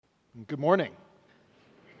Good morning,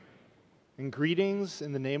 and greetings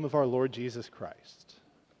in the name of our Lord Jesus Christ.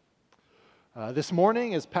 This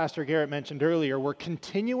morning, as Pastor Garrett mentioned earlier, we're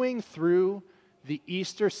continuing through the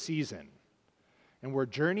Easter season, and we're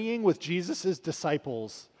journeying with Jesus'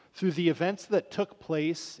 disciples through the events that took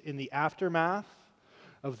place in the aftermath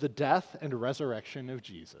of the death and resurrection of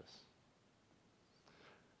Jesus.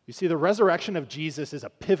 You see, the resurrection of Jesus is a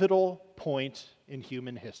pivotal point in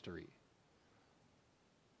human history.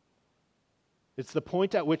 It's the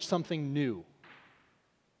point at which something new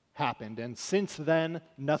happened, and since then,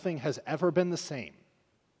 nothing has ever been the same.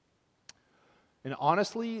 And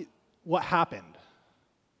honestly, what happened?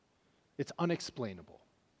 It's unexplainable.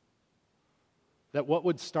 That what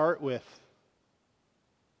would start with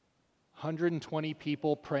 120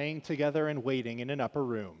 people praying together and waiting in an upper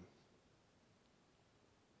room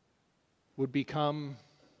would become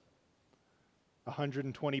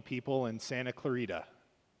 120 people in Santa Clarita,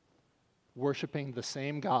 worshiping the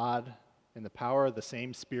same God in the power of the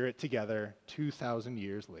same Spirit together 2,000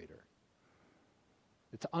 years later.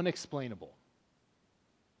 It's unexplainable.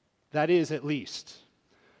 That is, at least,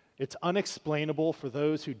 it's unexplainable for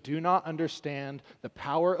those who do not understand the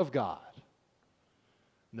power of God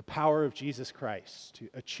and the power of Jesus Christ to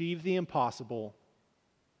achieve the impossible,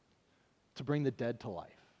 to bring the dead to life.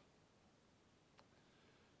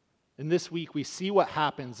 And this week, we see what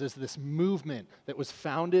happens as this movement that was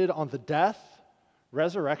founded on the death,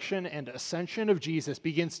 resurrection, and ascension of Jesus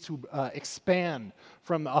begins to expand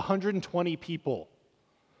from 120 people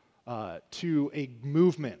to a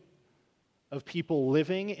movement of people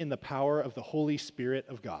living in the power of the Holy Spirit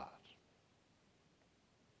of God.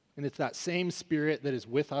 And it's that same Spirit that is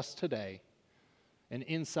with us today and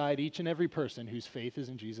inside each and every person whose faith is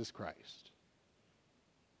in Jesus Christ.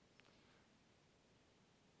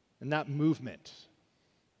 And that movement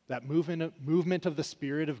of the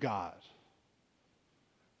Spirit of God,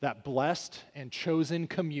 that blessed and chosen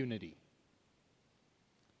community,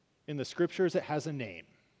 in the Scriptures it has a name.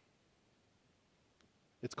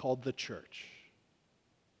 It's called the church.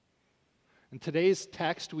 In today's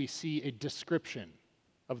text, we see a description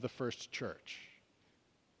of the first church.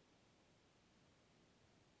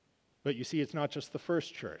 But you see, it's not just the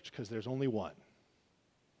first church, because there's only one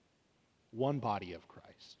body of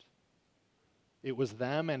Christ. It was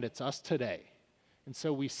them and it's us today. And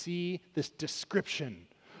so we see this description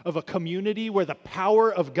of a community where the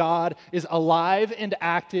power of God is alive and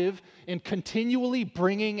active and continually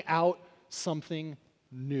bringing out something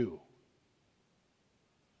new.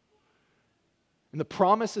 And the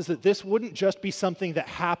promise is that this wouldn't just be something that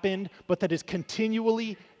happened, but that is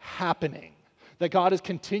continually happening. That God is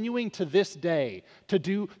continuing to this day to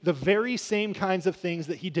do the very same kinds of things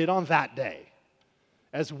that He did on that day,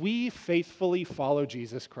 as we faithfully follow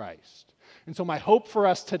Jesus Christ. And so my hope for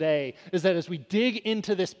us today is that as we dig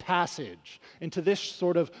into this passage, into this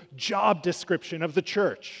sort of job description of the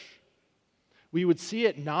church, we would see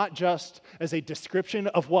it not just as a description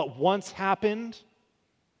of what once happened,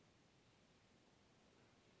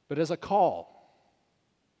 but as a call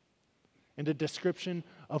and a description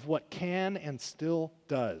of what can and still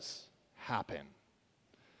does happen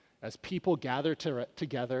as people gather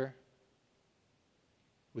together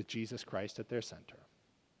with Jesus Christ at their center.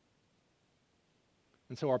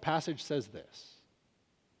 And so our passage says this.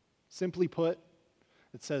 Simply put,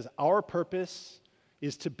 it says our purpose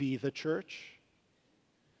is to be the church,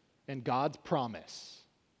 and God's promise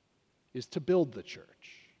is to build the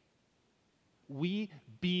church. We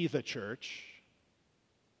be the church,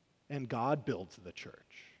 and God builds the church.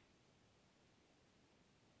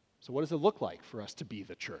 So what does it look like for us to be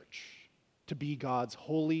the church? To be God's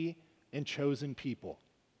holy and chosen people?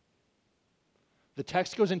 The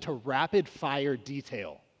text goes into rapid fire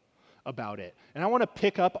detail about it. And I want to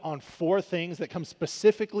pick up on 4 things that come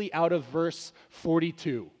specifically out of verse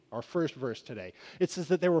 42, our first verse today. It says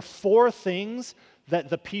that there were 4 things that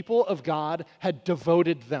the people of God had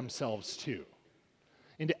devoted themselves to.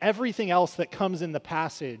 And everything else that comes in the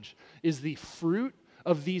passage is the fruit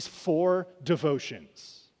of these 4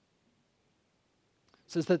 devotions.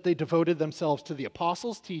 It says that they devoted themselves to the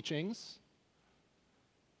apostles' teachings,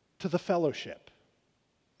 to the fellowship,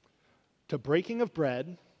 to breaking of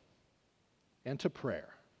bread, and to prayer.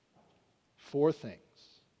 4 things.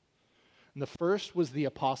 And the first was the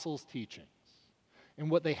apostles' teachings. And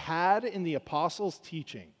what they had in the apostles'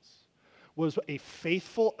 teachings was a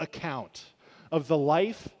faithful account of the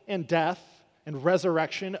life and death and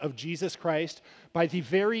resurrection of Jesus Christ by the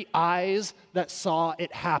very eyes that saw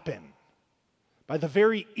it happen, by the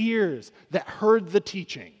very ears that heard the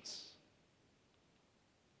teachings.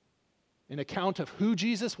 An account of who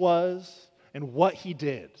Jesus was and what He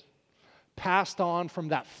did. passed on from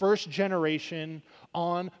that first generation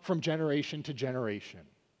on from generation to generation.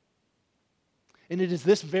 And it is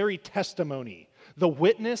this very testimony, the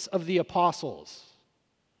witness of the apostles'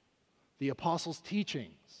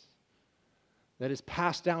 teachings, that is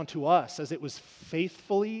passed down to us as it was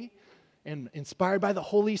faithfully and inspired by the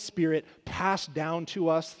Holy Spirit passed down to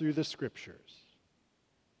us through the Scriptures.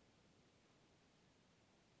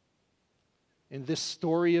 In this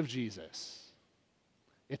story of Jesus,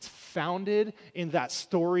 it's founded in that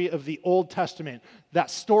story of the Old Testament, that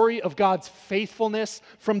story of God's faithfulness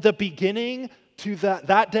from the beginning to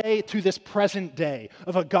that day to this present day,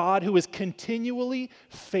 of a God who is continually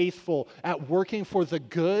faithful at working for the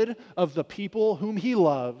good of the people whom he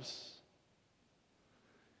loves,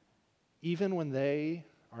 even when they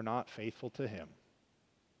are not faithful to him.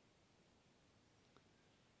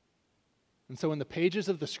 And so in the pages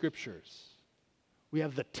of the Scriptures, we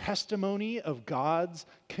have the testimony of God's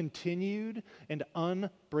continued and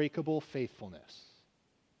unbreakable faithfulness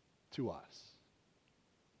to us.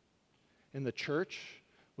 And the church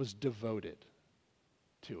was devoted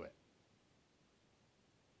to it.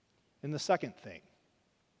 And the second thing,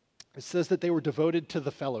 it says that they were devoted to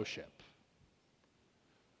the fellowship.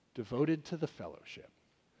 Devoted to the fellowship.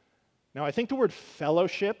 Now, I think the word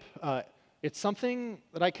fellowship, it's something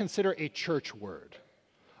that I consider a church word.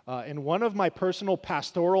 And one of my personal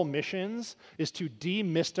pastoral missions is to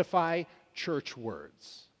demystify church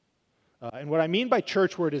words. And what I mean by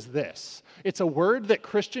church word is this. It's a word that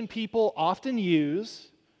Christian people often use.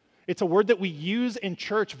 It's a word that we use in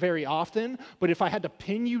church very often, but if I had to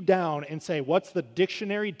pin you down and say, what's the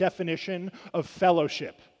dictionary definition of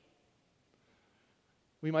fellowship?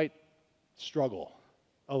 We might struggle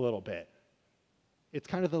a little bit. It's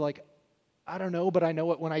kind of the like, I don't know, but I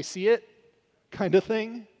know it when I see it kind of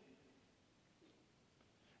thing.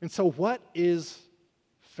 And so what is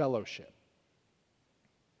fellowship?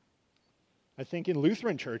 I think in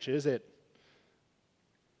Lutheran churches, it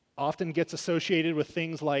often gets associated with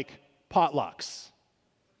things like potlucks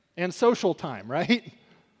and social time, right?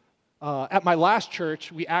 At my last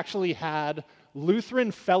church, we actually had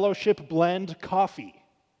Lutheran Fellowship Blend coffee.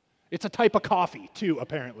 It's a type of coffee, too,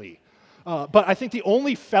 apparently. But I think the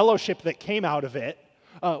only fellowship that came out of it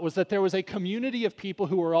was that there was a community of people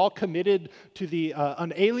who were all committed to the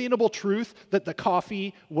unalienable truth that the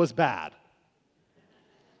coffee was bad.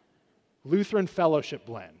 Lutheran Fellowship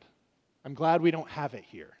Blend. I'm glad we don't have it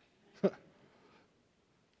here.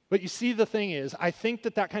 But you see, the thing is, I think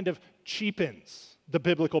that kind of cheapens the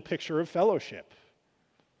biblical picture of fellowship.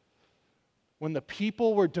 When the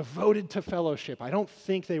people were devoted to fellowship, I don't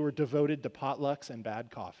think they were devoted to potlucks and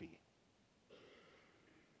bad coffee.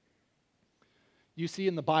 You see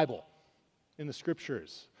in the Bible, in the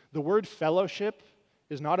Scriptures, the word fellowship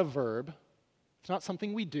is not a verb. It's not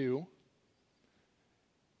something we do.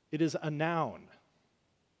 It is a noun.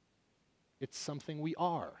 It's something we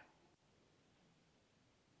are.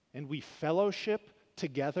 And we fellowship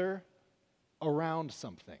together around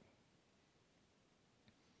something.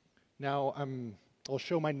 Now, I'll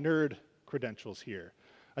show my nerd credentials here.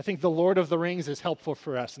 I think The Lord of the Rings is helpful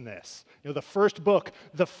for us in this. The first book,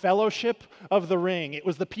 The Fellowship of the Ring, it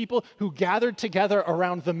was the people who gathered together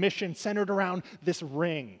around the mission centered around this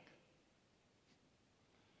ring.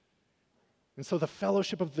 And so the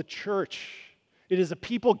fellowship of the church, it is a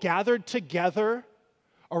people gathered together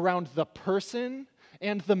around the person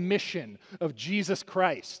and the mission of Jesus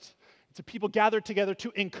Christ. It's a people gathered together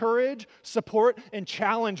to encourage, support, and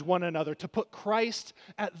challenge one another, to put Christ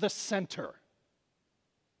at the center.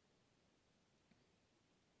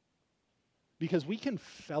 Because we can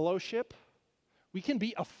fellowship, we can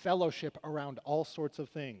be a fellowship around all sorts of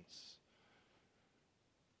things.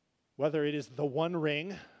 Whether it is the one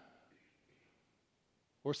ring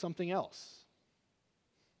or something else.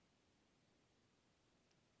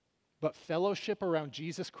 But fellowship around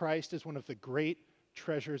Jesus Christ is one of the great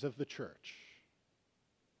treasures of the church.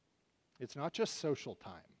 It's not just social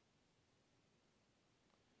time.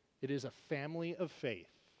 It is a family of faith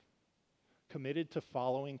committed to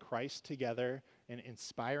following Christ together and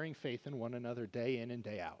inspiring faith in one another day in and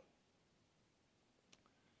day out.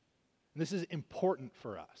 And this is important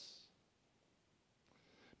for us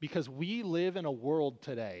because we live in a world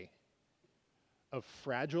today of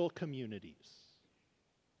fragile communities,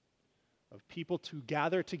 of people to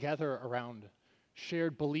gather together around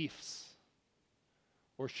shared beliefs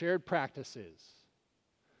or shared practices,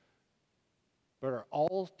 but are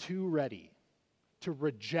all too ready to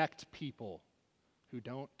reject people who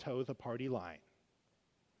don't toe the party line.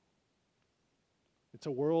 It's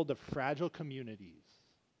a world of fragile communities,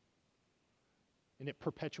 and it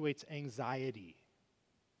perpetuates anxiety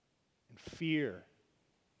and fear.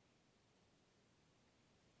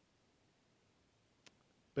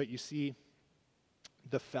 But you see,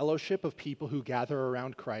 the fellowship of people who gather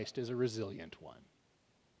around Christ is a resilient one.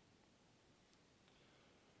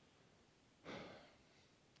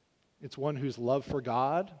 It's one whose love for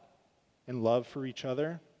God and love for each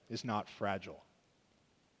other is not fragile.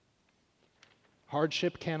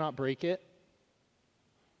 Hardship cannot break it.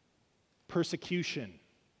 Persecution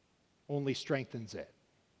only strengthens it.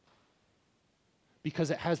 Because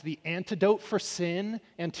it has the antidote for sin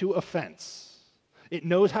and to offense. It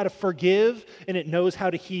knows how to forgive and it knows how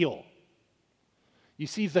to heal. You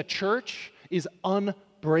see, the church is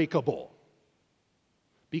unbreakable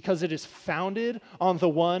because it is founded on the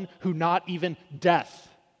one who not even death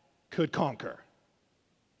could conquer.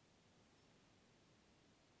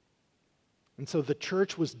 And so the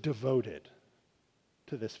church was devoted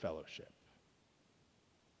to this fellowship.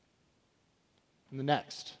 And the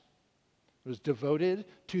next, it was devoted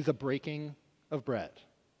to the breaking of bread.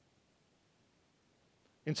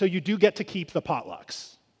 And so you do get to keep the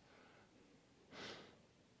potlucks.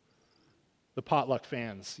 The potluck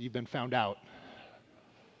fans, you've been found out.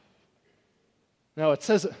 No, it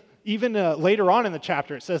says, even later on in the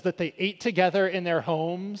chapter, it says that they ate together in their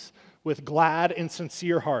homes with glad and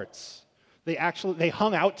sincere hearts. They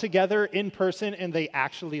hung out together in person and they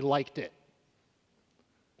actually liked it.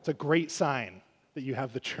 It's a great sign that you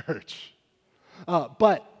have the church.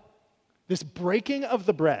 But this breaking of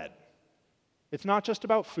the bread, it's not just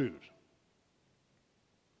about food,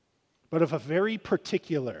 but of a very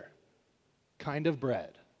particular kind of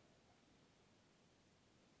bread,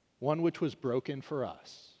 one which was broken for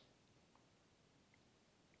us.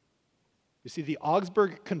 You see, the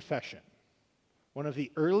Augsburg Confession, one of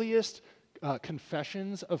the earliest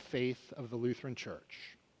confessions of faith of the Lutheran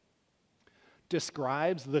Church,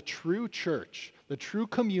 describes the true church, the true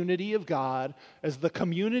community of God, as the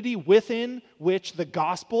community within which the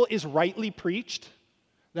gospel is rightly preached.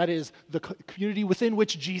 That is, the community within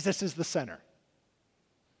which Jesus is the center.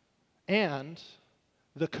 And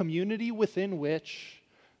the community within which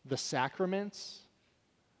the sacraments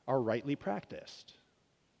are rightly practiced.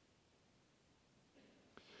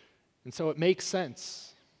 And so it makes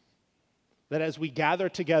sense that as we gather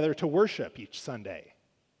together to worship each Sunday,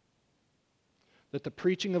 that the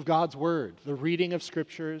preaching of God's word, the reading of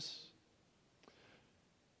scriptures,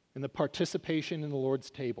 and the participation in the Lord's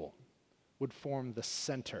table would form the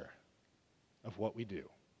center of what we do.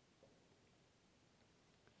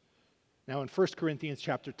 Now in 1 Corinthians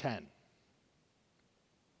chapter 10,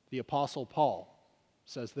 the Apostle Paul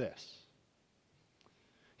says this.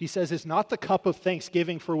 He says, "Is not the cup of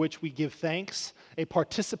thanksgiving for which we give thanks a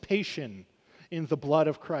participation in the blood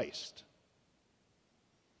of Christ?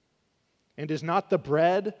 And is not the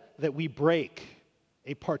bread that we break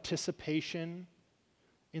a participation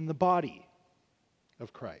in the body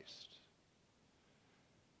of Christ?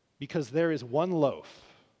 Because there is one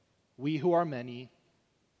loaf, we who are many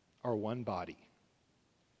are one body."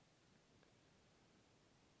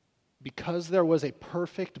 Because there was a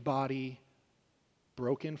perfect body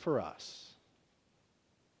broken for us,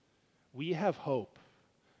 we have hope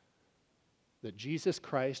that Jesus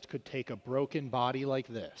Christ could take a broken body like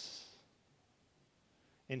this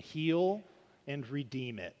and heal and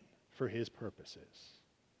redeem it for his purposes,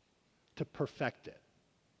 to perfect it.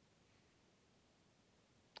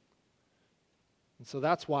 And so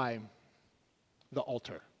that's why the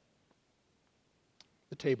altar,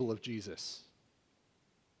 the table of Jesus,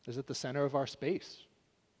 is at the center of our space.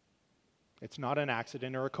 It's not an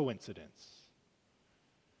accident or a coincidence.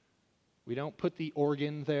 We don't put the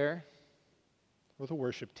organ there, or the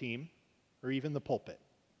worship team, or even the pulpit.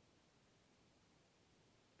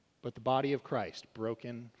 But the body of Christ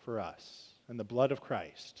broken for us, and the blood of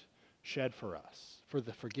Christ shed for us, for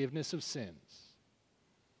the forgiveness of sins,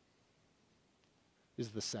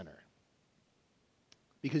 is the center.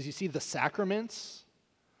 Because you see, the sacraments,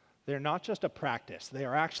 they're not just a practice, they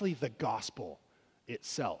are actually the gospel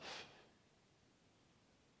itself.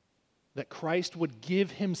 That Christ would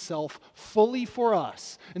give himself fully for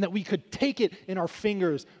us, and that we could take it in our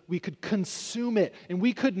fingers, we could consume it, and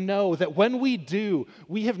we could know that when we do,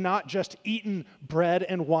 we have not just eaten bread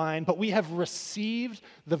and wine, but we have received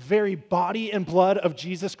the very body and blood of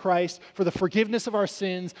Jesus Christ for the forgiveness of our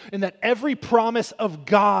sins, and that every promise of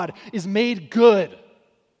God is made good.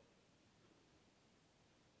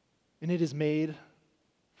 And it is made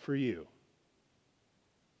for you.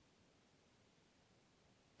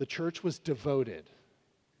 The church was devoted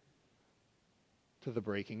to the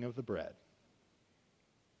breaking of the bread.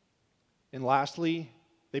 And lastly,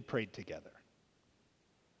 they prayed together.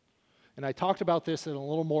 And I talked about this in a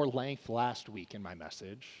little more length last week in my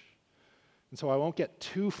message. And so I won't get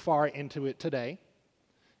too far into it today.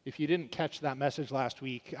 If you didn't catch that message last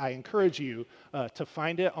week, I encourage you to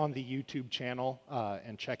find it on the YouTube channel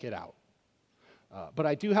and check it out. But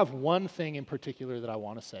I do have one thing in particular that I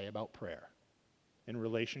want to say about prayer in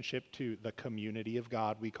relationship to the community of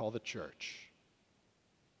God we call the church.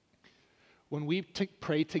 When we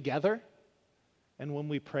pray together and when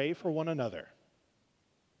we pray for one another,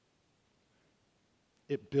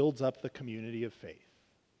 it builds up the community of faith.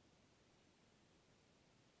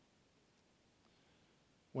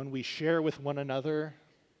 When we share with one another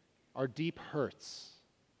our deep hurts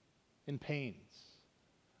and pains,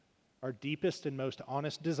 our deepest and most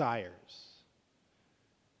honest desires,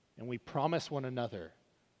 and we promise one another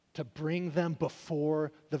to bring them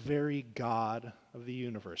before the very God of the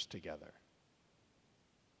universe together.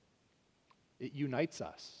 It unites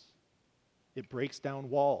us. It breaks down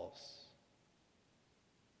walls.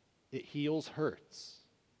 It heals hurts.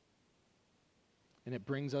 And it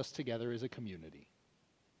brings us together as a community.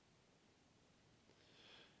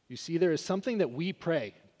 You see, there is something that we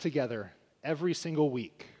pray together every single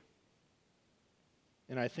week.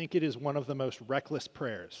 And I think it is one of the most reckless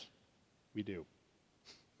prayers we do.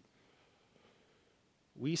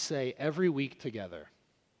 We say every week together,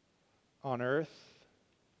 on earth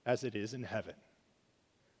as it is in heaven.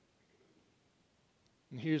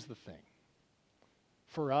 And here's the thing.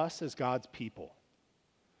 For us as God's people,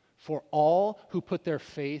 for all who put their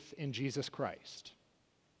faith in Jesus Christ,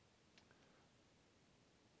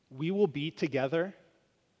 we will be together,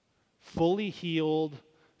 fully healed,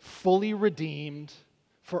 fully redeemed,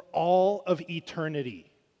 for all of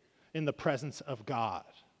eternity in the presence of God.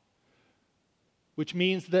 Which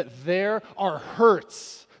means that there are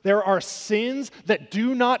hurts, there are sins that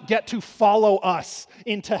do not get to follow us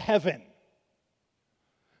into heaven.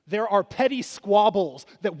 There are petty squabbles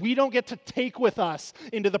that we don't get to take with us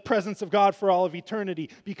into the presence of God for all of eternity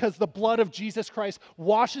because the blood of Jesus Christ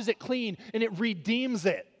washes it clean and it redeems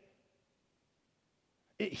it.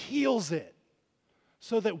 It heals it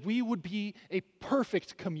so that we would be a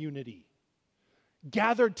perfect community,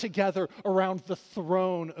 gathered together around the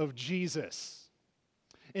throne of Jesus.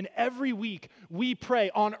 And every week we pray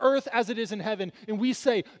on earth as it is in heaven, and we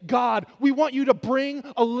say, God, we want you to bring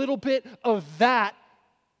a little bit of that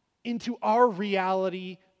into our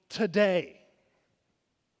reality today.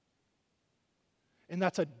 And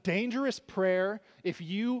that's a dangerous prayer if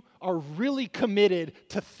you are really committed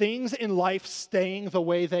to things in life staying the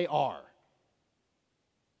way they are.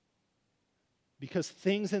 Because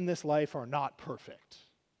things in this life are not perfect.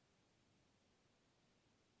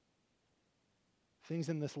 Things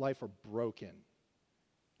in this life are broken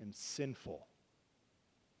and sinful.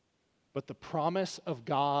 But the promise of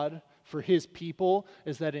God for his people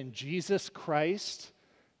is that in Jesus Christ,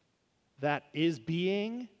 that is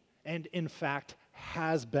being and in fact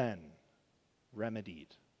has been remedied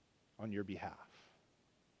on your behalf.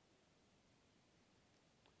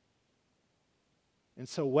 And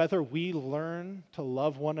so whether we learn to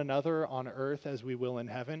love one another on earth as we will in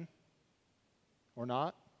heaven or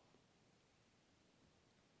not,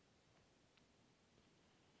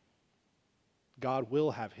 God will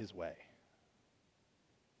have his way.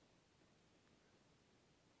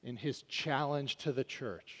 In his challenge to the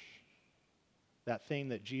church, that thing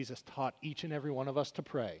that Jesus taught each and every one of us to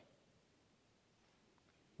pray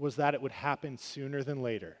was that it would happen sooner than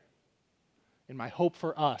later. And my hope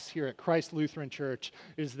for us here at Christ Lutheran Church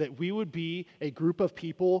is that we would be a group of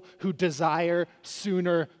people who desire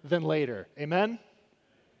sooner than later. Amen?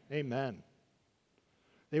 Amen.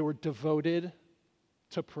 They were devoted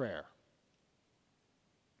to prayer.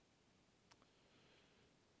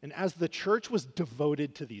 And as the church was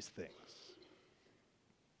devoted to these things,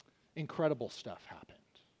 incredible stuff happened.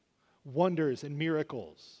 Wonders and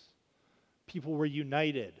miracles. People were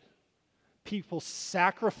united. People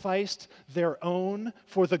sacrificed their own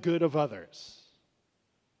for the good of others.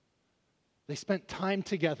 They spent time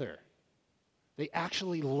together. They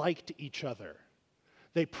actually liked each other.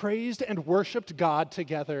 They praised and worshiped God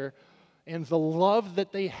together, and the love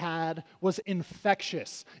that they had was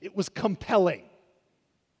infectious. It was compelling.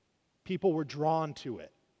 People were drawn to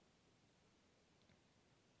it.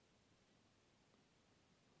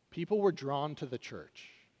 People were drawn to the church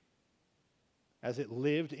as it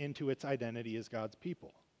lived into its identity as God's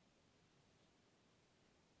people.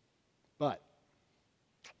 But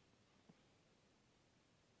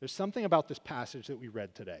there's something about this passage that we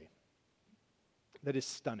read today that is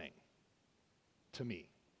stunning to me.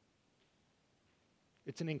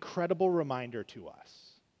 It's an incredible reminder to us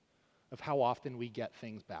of how often we get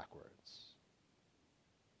things backwards.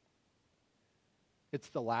 It's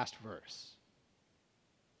the last verse.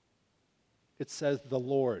 It says, the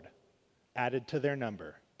Lord added to their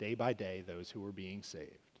number, day by day, those who were being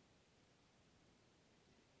saved.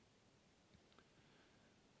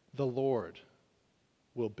 The Lord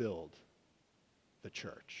will build the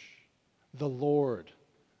church. The Lord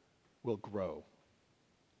will grow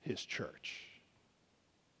his church.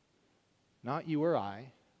 Not you or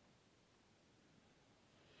I.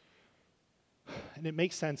 And it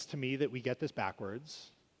makes sense to me that we get this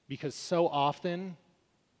backwards, because so often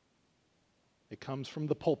it comes from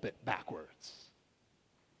the pulpit backwards.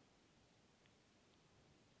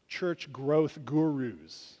 Church growth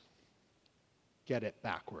gurus get it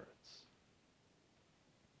backwards.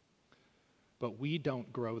 But we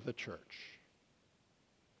don't grow the church.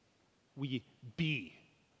 We be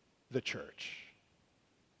the church.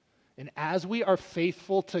 And as we are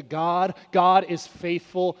faithful to God, God is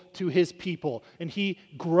faithful to his people, and he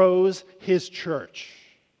grows his church.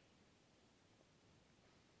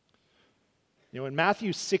 In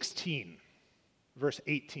Matthew 16, verse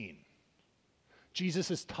 18, Jesus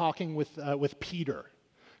is talking with Peter,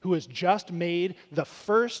 who has just made the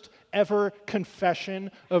first ever confession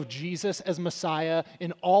of Jesus as Messiah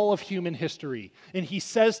in all of human history. And he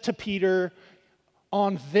says to Peter,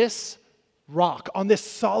 on this rock, on this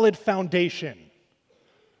solid foundation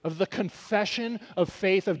of the confession of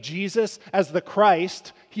faith of Jesus as the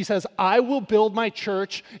Christ, he says, I will build my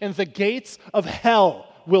church, and the gates of hell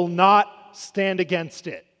will not stand against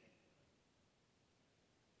it.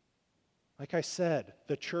 Like I said,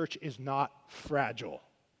 the church is not fragile.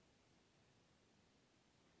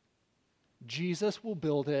 Jesus will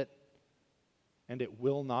build it, and it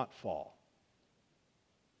will not fall.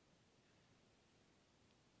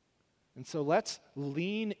 And so let's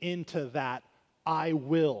lean into that I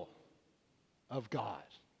will of God.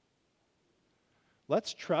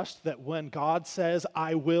 Let's trust that when God says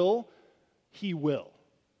I will, he will.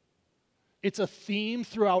 It's a theme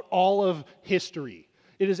throughout all of history.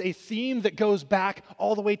 It is a theme that goes back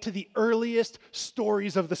all the way to the earliest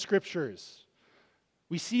stories of the scriptures.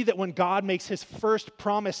 We see that when God makes his first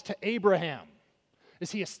promise to Abraham,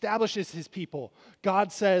 as he establishes his people,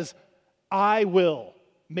 God says, I will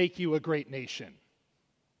make you a great nation.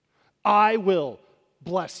 I will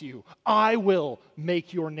bless you. I will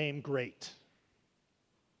make your name great.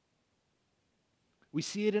 We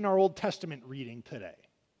see it in our Old Testament reading today.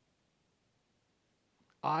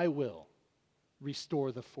 I will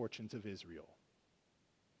restore the fortunes of Israel.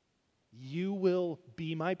 You will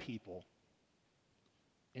be my people,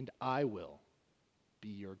 and I will be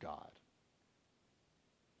your God.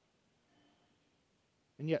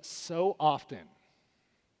 And yet, so often,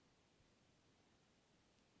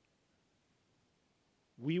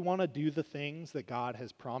 we want to do the things that God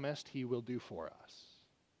has promised he will do for us.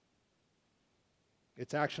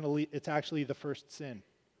 It's actually the first sin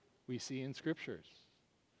we see in scriptures.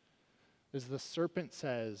 As the serpent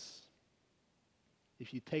says,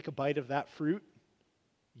 if you take a bite of that fruit,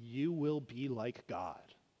 you will be like God.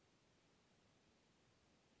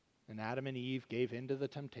 And Adam and Eve gave in to the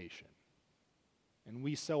temptation. And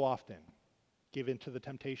we so often give in to the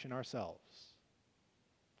temptation ourselves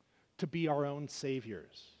to be our own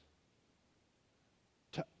saviors,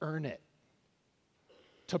 to earn it,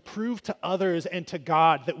 to prove to others and to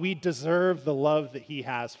God that we deserve the love that he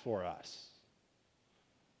has for us.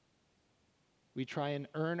 We try and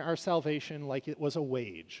earn our salvation like it was a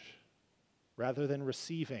wage, rather than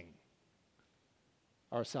receiving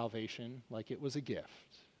our salvation like it was a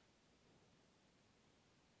gift,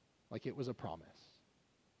 like it was a promise.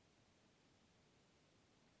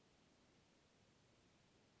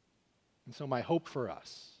 And so my hope for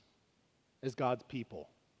us as God's people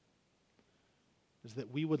is that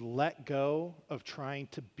we would let go of trying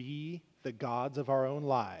to be the gods of our own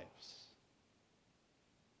lives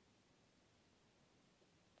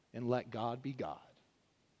and let God be God.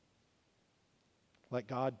 Let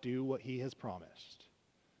God do what he has promised.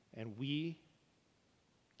 And we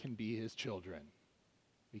can be his children.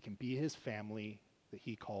 We can be his family that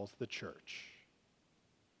he calls the church.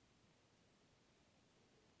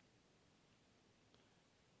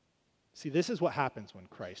 See, this is what happens when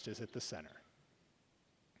Christ is at the center.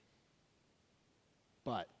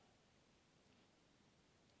 But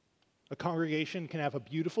a congregation can have a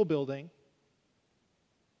beautiful building.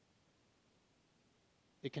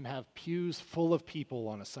 It can have pews full of people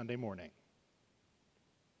on a Sunday morning.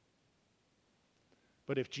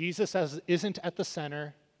 But if Jesus isn't at the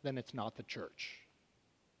center, then it's not the church.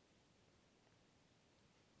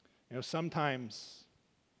 Sometimes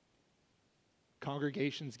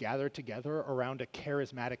congregations gather together around a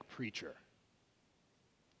charismatic preacher.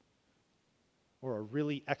 or a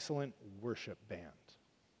really excellent worship band,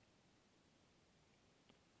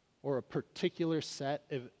 or a particular set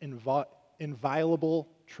of inviolable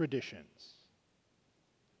traditions.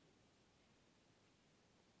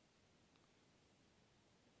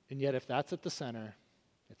 And yet, if that's at the center,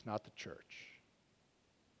 it's not the church.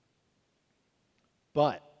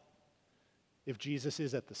 But if Jesus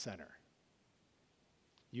is at the center,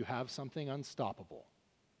 you have something unstoppable.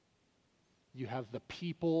 You have the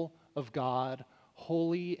people of God,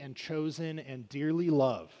 holy and chosen and dearly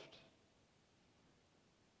loved.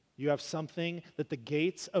 You have something that the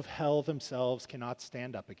gates of hell themselves cannot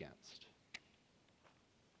stand up against.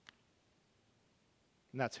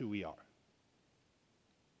 And that's who we are.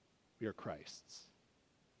 We are Christ's.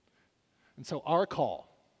 And so our call,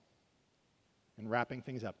 in wrapping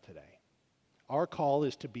things up today, our call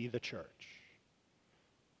is to be the church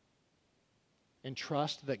and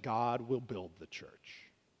trust that God will build the church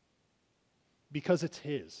because it's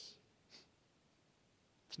His.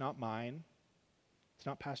 It's not mine. It's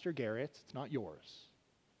not Pastor Garrett's. It's not yours.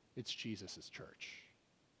 It's Jesus' church.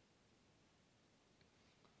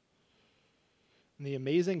 And the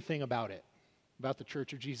amazing thing about it, about the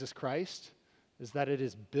Church of Jesus Christ, is that it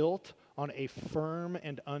is built on a firm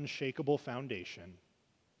and unshakable foundation.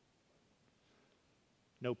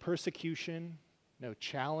 No persecution, no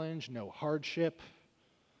challenge, no hardship,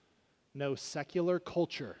 no secular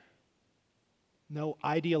culture, no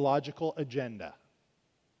ideological agenda,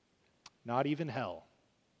 not even hell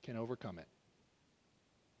can overcome it.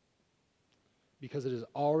 Because it has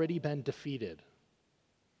already been defeated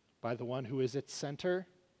by the one who is its center,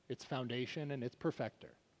 its foundation, and its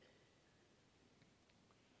perfecter.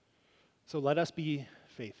 So let us be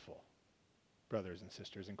faithful, brothers and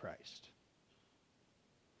sisters in Christ.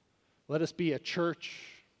 Let us be a church,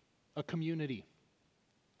 a community,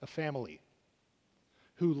 a family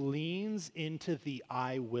who leans into the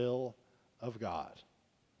I will of God.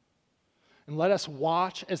 And let us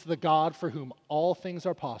watch as the God for whom all things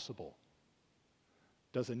are possible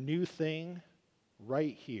does a new thing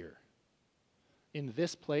right here, in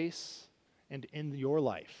this place and in your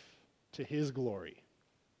life, to His glory.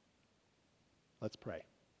 Let's pray.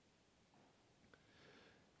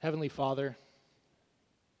 Heavenly Father,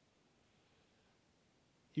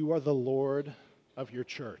 You are the Lord of Your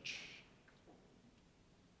church.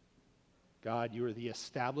 God, You are the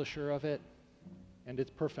establisher of it and its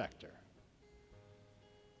perfecter.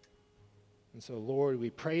 And so, Lord, we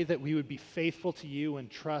pray that we would be faithful to You and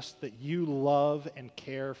trust that You love and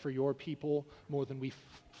care for Your people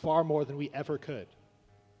far more than we ever could.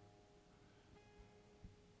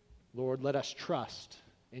 Lord, let us trust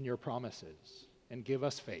in Your promises and give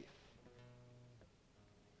us faith.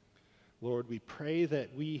 Lord, we pray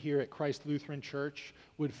that we here at Christ Lutheran Church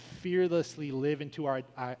would fearlessly live into our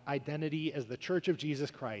identity as the Church of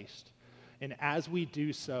Jesus Christ. And as we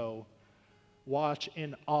do so, watch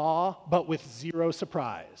in awe, but with zero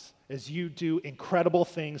surprise, as You do incredible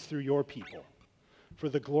things through Your people. For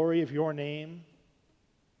the glory of Your name,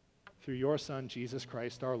 through Your Son, Jesus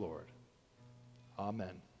Christ our Lord.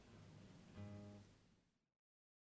 Amen.